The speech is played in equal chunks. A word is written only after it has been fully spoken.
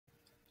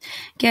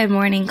Good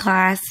morning,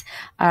 class.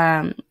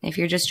 If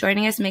you're just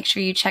joining us, make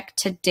sure you check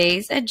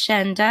today's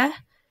agenda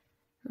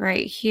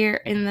right here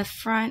in the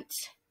front.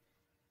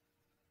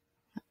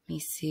 Let me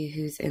see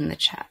who's in the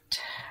chat.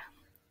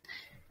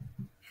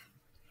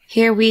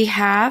 Here we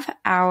have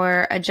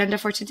our agenda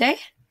for today.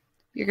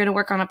 You're going to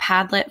work on a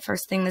Padlet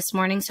first thing this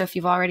morning, so if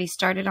you've already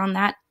started on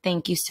that,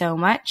 thank you so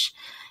much.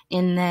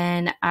 And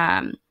then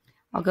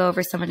I'll go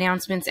over some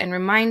announcements and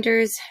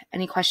reminders,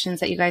 any questions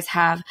that you guys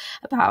have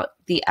about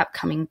the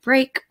upcoming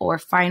break or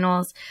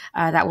finals,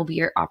 that will be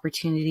your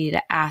opportunity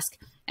to ask.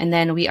 And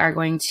then we are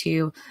going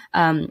to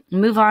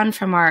move on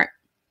from our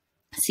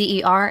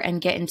CER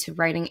and get into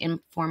writing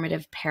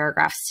informative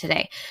paragraphs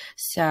today.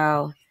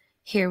 So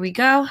here we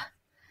go.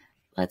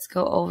 Let's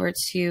go over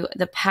to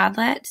the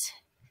Padlet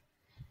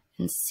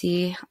and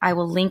see. I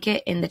will link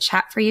it in the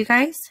chat for you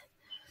guys.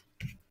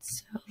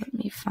 So let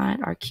me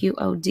find our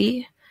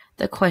QOD.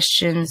 The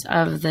questions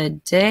of the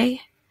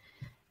day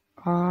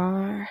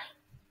are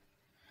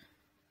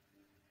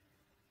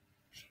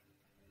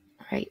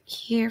right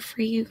here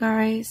for you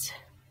guys.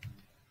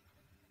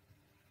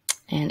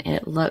 And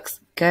it looks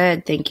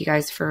good. Thank you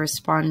guys for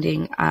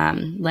responding.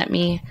 Let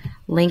me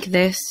link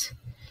this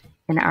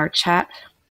in our chat.